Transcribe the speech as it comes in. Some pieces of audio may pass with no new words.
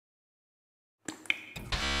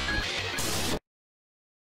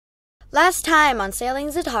Last time on Sailing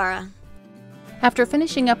Zatara. After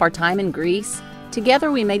finishing up our time in Greece,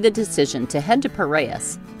 together we made the decision to head to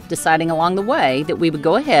Piraeus, deciding along the way that we would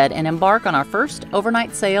go ahead and embark on our first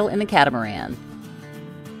overnight sail in the Catamaran.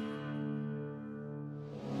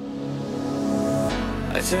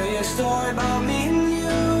 I tell you a story about me and you,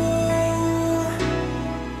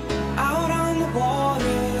 out on the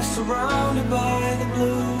water, surrounded by the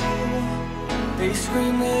blue. They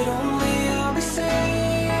scream that only I'll be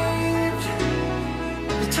saved.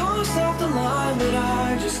 They toss off the line, but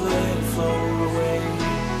I just let it float away.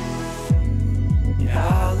 Yeah,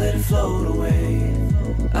 I'll let it float away.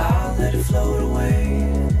 I'll let it float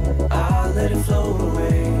away. I'll let it float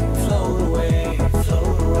away. Float away,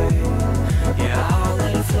 float away. Yeah, I'll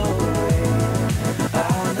let it float away.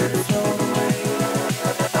 I'll let it float away.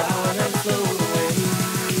 I'll let it float away.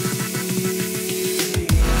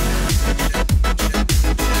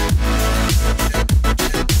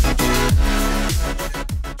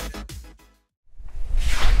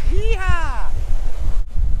 Yeehaw!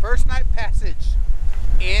 First night passage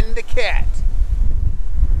in the Cat.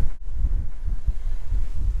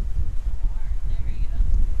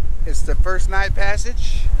 It's the first night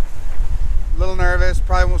passage. A little nervous,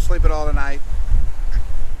 probably won't sleep at all tonight.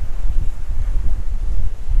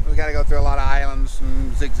 We got to go through a lot of islands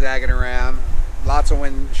and zigzagging around. Lots of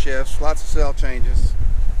wind shifts, lots of sail changes.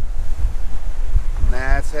 And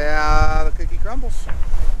that's how the cookie crumbles.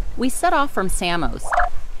 We set off from Samos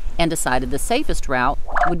and decided the safest route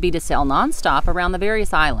would be to sail non-stop around the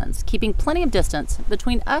various islands, keeping plenty of distance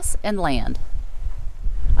between us and land.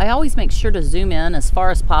 I always make sure to zoom in as far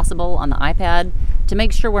as possible on the iPad to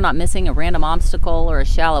make sure we're not missing a random obstacle or a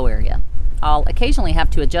shallow area. I'll occasionally have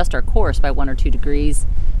to adjust our course by 1 or 2 degrees,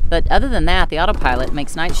 but other than that, the autopilot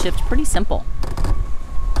makes night shift pretty simple.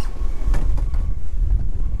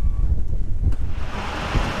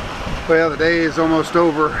 Well, the day is almost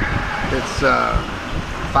over. It's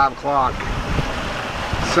 5 o'clock.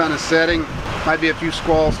 Sun is setting. Might be a few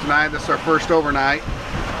squalls tonight. This is our first overnight.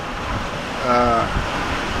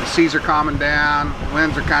 The seas are calming down.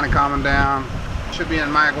 Winds are kind of calming down. Should be in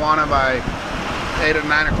Mayaguana by 8 or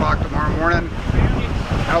 9 o'clock tomorrow morning.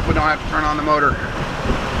 I hope we don't have to turn on the motor.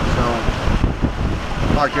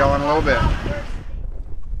 So, talk to y'all in a little bit.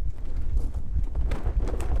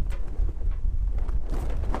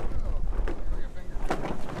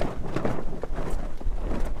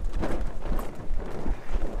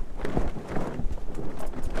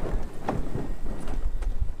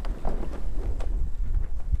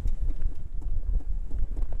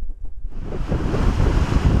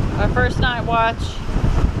 Our first night watch,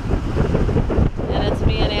 and it's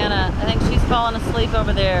me and Anna. I think she's falling asleep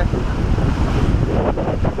over there.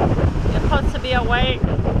 You're supposed to be awake.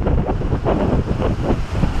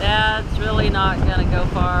 Dad's really not gonna go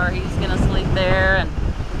far. He's gonna sleep there, and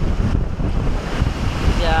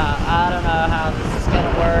yeah, I don't know how this is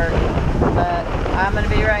gonna work, but I'm gonna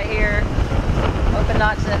be right here, hoping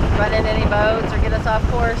not to run into any boats or get us off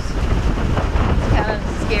course. It's kind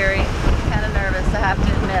of scary. Kind of nervous, I have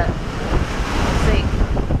to admit. We'll see.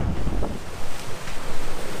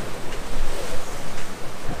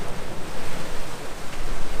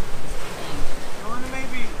 You want to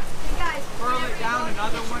maybe furl it down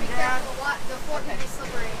another one, Dad? The fork can be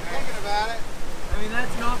slippery. Thinking about it. I mean,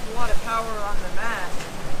 that's an awful lot of power on the mast.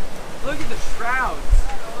 Look at the shrouds.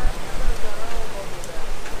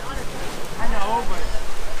 I know, but...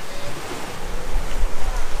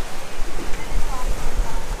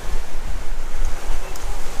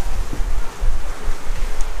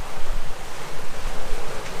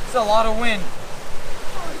 It's a lot of wind.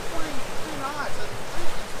 Oh, it's 22 knots. The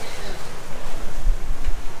wind speed is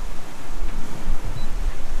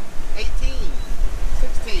 18,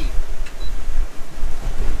 16.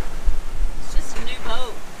 It's just a new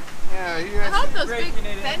boat. Yeah, you I guys hope those big breaking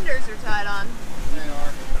it in. fenders are tied on. they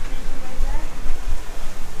are.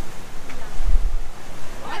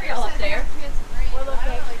 Why are y'all up there? We're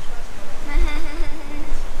okay.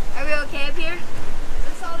 Are we okay up here? Is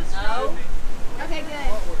this all just No. Okay, good.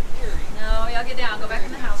 What we're hearing. No, y'all get down. Go back in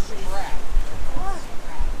the house, please. Strap.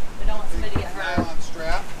 We don't want somebody to get hurt. Nylon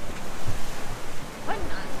strap. What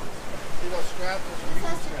not? See those straps? Those are This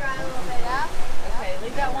has to straps. dry a little bit up. Okay,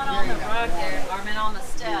 leave that one on the rug there. Or I mean on the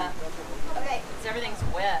step. Okay. Because everything's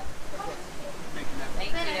wet. Making that.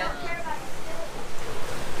 Thank Then I you. don't care about this.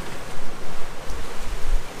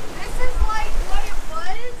 This is like what it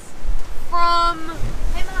was from.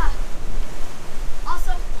 Hey, Ma.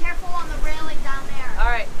 Also, careful on the railing down there. All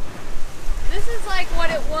right, This is like what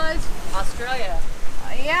it was. Australia.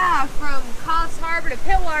 Yeah, from Coffs Harbor to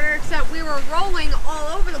Pittwater, except we were rolling all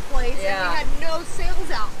over the place Yeah. and we had no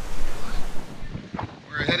sails out.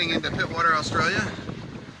 We're heading into Pittwater, Australia.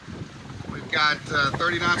 We've got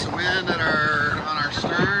 30 knots of wind at on our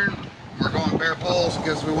stern. We're going bare poles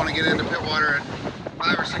because we want to get into Pittwater at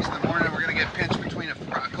 5 or 6 in the morning. We're going to get pinched between a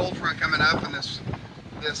cold front coming up and this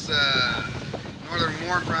northern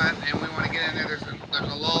warm front, and we want to get in there. There's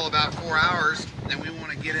a lull about 4 hours, and we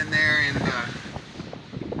want to get in there and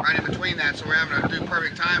right in between that. So we're having to do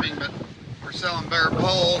perfect timing, but we're selling bare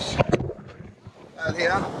poles out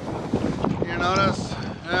here. You notice?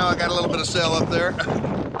 Well, I got a little bit of sail up there.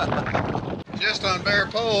 Just on bare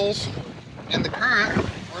poles in the current,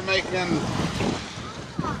 we're making,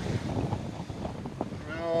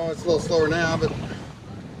 well, it's a little slower now, but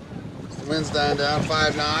the wind's dying down,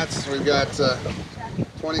 5 knots. We've got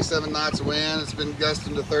 27 knots of wind. It's been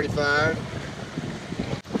gusting to 35.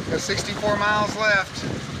 Got 64 miles left.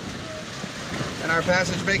 And our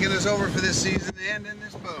passage making us over for this season and in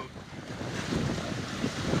this boat.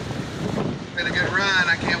 Been a good run.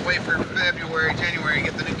 I can't wait for February, January to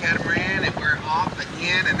get the new Catamaran, and we're off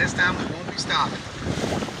again, and this time we won't be stopping.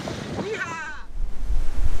 Yeehaw!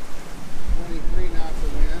 23 knots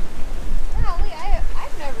of wind. Golly,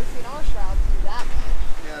 I've never seen our shrouds do that much.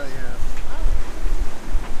 Yeah, they have.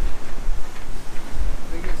 I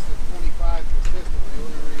think it's the 25 consistently. We're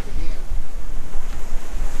going to read again.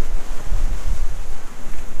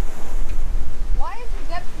 Why is your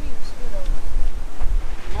depth mute screwed over?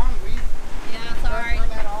 Come on, we Yeah, sorry. turn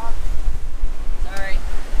that off. Sorry.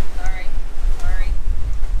 Alright,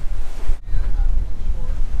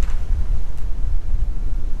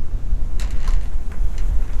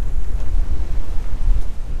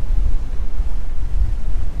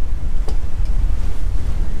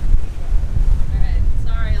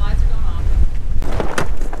 sorry, lights are going off.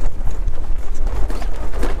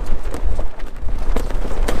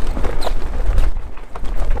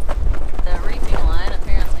 The reefing line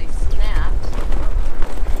apparently snapped.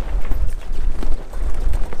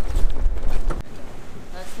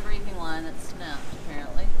 That's the reefing line that snapped,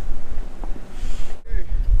 apparently. Okay.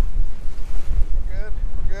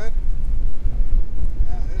 We're good.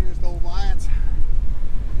 Yeah, there's the old lines.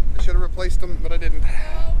 I should have replaced them, but I didn't. Oh,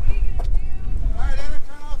 what are you gonna do? Alright, Anna,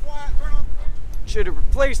 turn off wire, turn off. Should have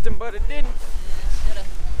replaced him, but it didn't.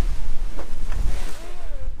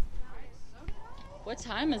 What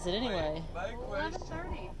time is it anyway?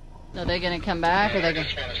 11:30. Are they gonna come back, or they gonna?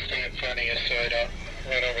 Just want to stay in front of you so I don't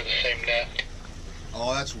run over the same net.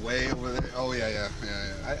 Oh, that's way over there. Oh, yeah.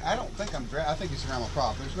 I don't think I think it's around the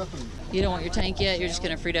prop. There's nothing. You don't want your tank yet? You're just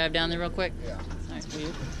gonna free dive down there real quick? Yeah. That's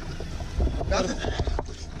weird. Nothing.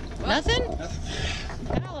 Nothing?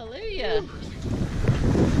 Hallelujah.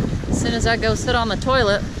 As soon as I go sit on the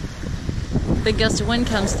toilet, big gust of wind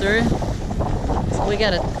comes through. So we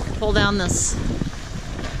gotta pull down this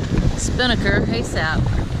spinnaker ASAP.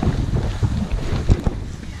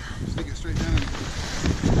 Stick it straight down.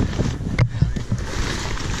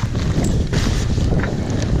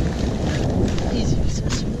 Easy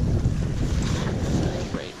accessible.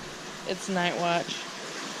 Great. It's night watch.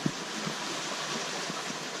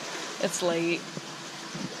 It's late.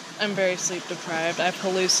 I'm very sleep deprived. I've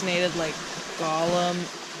hallucinated like Gollum.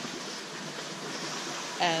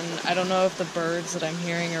 And I don't know if the birds that I'm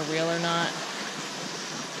hearing are real or not.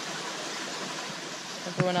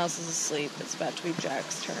 Everyone else is asleep. It's about to be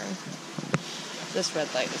Jack's turn. This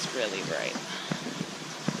red light is really bright.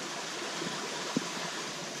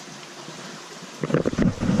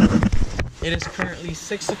 It is currently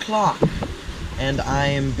 6 o'clock, and I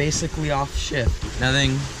am basically off shift.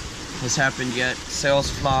 Nothing has happened yet. Sails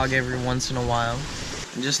flog every once in a while.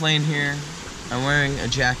 I'm just laying here. I'm wearing a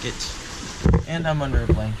jacket, and I'm under a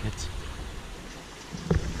blanket.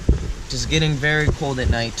 Just getting very cold at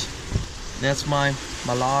night. That's my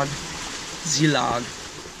log, Z-log,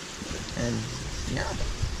 and yeah.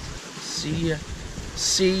 See you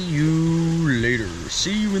later.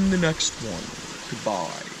 See you in the next one.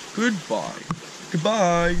 Goodbye.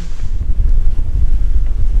 Goodbye.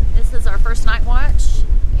 This is our first night watch,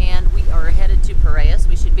 and we are headed to Piraeus.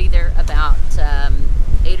 We should be there about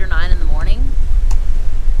 8 or 9 in the morning.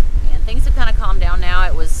 And things have kind of calmed down now.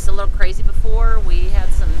 It was a little crazy before. We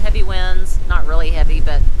had some heavy winds, not really heavy,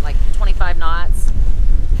 but like 25 knots.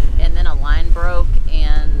 And then a line broke,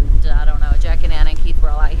 and I don't know, Jack and Anna and Keith were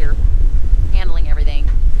all out here handling everything.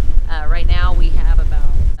 Right now we have about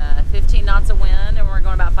 15 knots of wind, and we're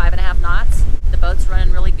going about 5.5 knots. The boat's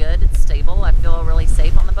running really good. It's stable. I feel really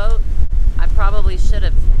safe on the boat. I probably should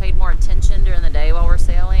have paid more attention during the day while we're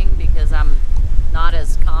sailing, because I'm not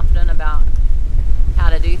as confident about how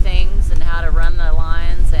to do things and how to run the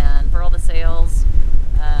lines and furl the sails.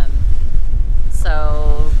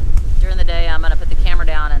 So during the day I'm going to put the camera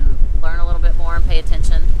down and learn a little bit more and pay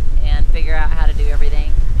attention.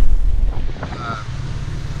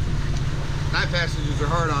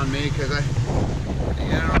 me because I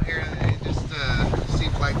don't hear it. Just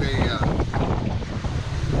seems like they.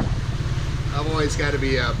 I've always got to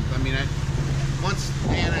be up. I mean, once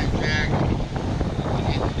Anna and Jack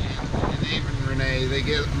and even Renee, they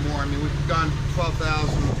get more. I mean, we've gone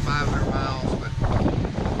 12,500 miles, but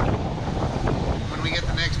when we get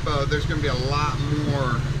the next boat, there's going to be a lot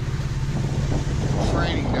more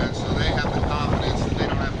training done, so they have the confidence that they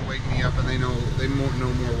don't have to wake me up, and they know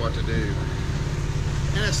more what to do.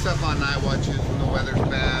 And it's stuff on night watches when the weather's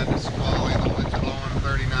bad, it's squally, the winds are blowing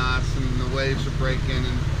 30 knots, and the waves are breaking,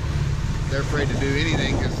 and they're afraid to do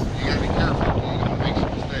anything because you got to be careful. You don't want to make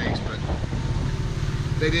some mistakes, but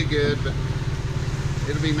they did good. But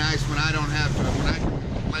it'll be nice when I don't have to, when I can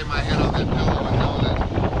lay my head on that pillow and know that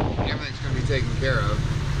everything's going to be taken care of.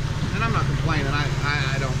 And I'm not complaining.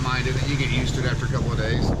 I don't mind it. You get used to it after a couple of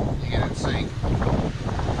days. You get in sync.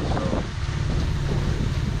 So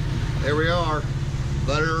there we are.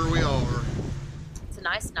 There we are. It's a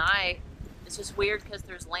nice night. It's just weird because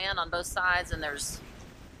there's land on both sides and there's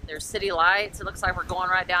city lights. It looks like we're going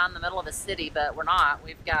right down the middle of a city, but we're not.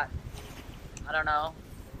 We've got, I don't know,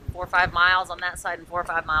 4 or 5 miles on that side and 4 or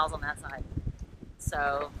 5 miles on that side.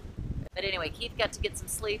 So, but anyway, Keith got to get some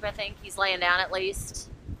sleep, I think. He's laying down at least.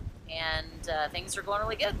 And things are going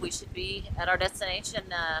really good. We should be at our destination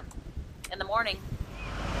in the morning.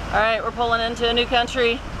 All right, we're pulling into a new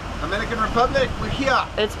country. Dominican Republic, we're here.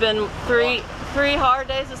 It's been three hard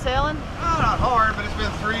days of sailing. Oh, not hard, but it's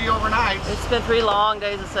been 3 overnights. It's been 3 long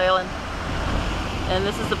days of sailing. And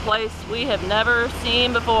this is the place we have never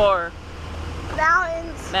seen before.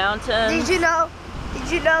 Mountains. Mountains. Did you know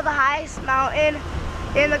the highest mountain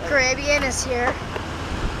in the Caribbean is here?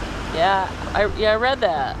 Yeah, I read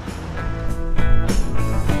that.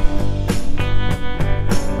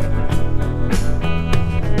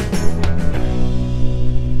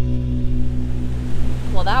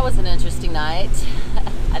 Well, that was an interesting night.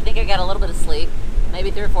 I think I got a little bit of sleep,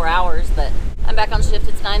 maybe 3 or 4 hours, but I'm back on shift.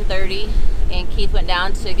 It's 9:30, and Keith went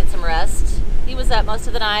down to get some rest. He was up most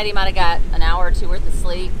of the night. He might have got an hour or 2 worth of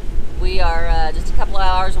sleep. We are just a couple of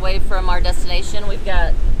hours away from our destination. We've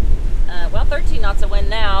got, well, 13 knots of wind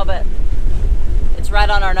now, but it's right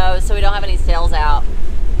on our nose, so we don't have any sails out.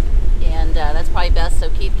 And that's probably best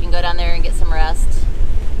so Keith can go down there and get some rest.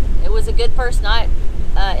 It was a good first night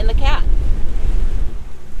in the Cat.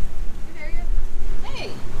 Hey,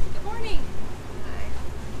 good morning. Hi.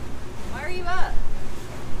 Why are you up?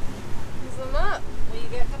 Because I'm up. Well, you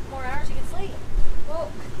got a couple more hours you can sleep.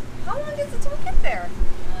 Well, how long is it till we get there?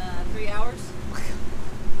 3 hours.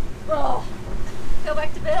 Oh, go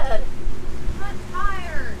back to bed. I'm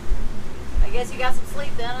tired. I guess you got some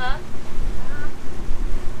sleep then, huh?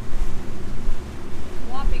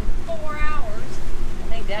 Whopping 4 hours. I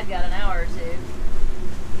think Dad got an hour or 2.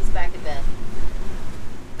 He's back in bed.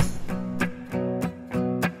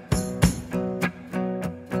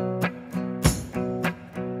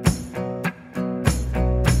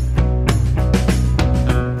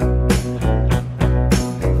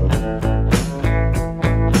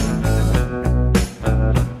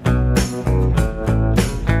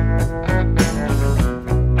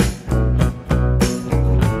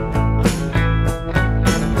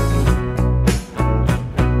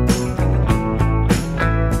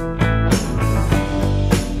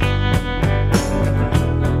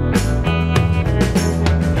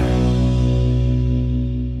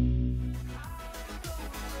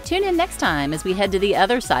 Tune in next time as we head to the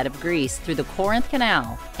other side of Greece through the Corinth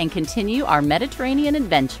Canal and continue our Mediterranean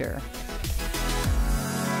adventure.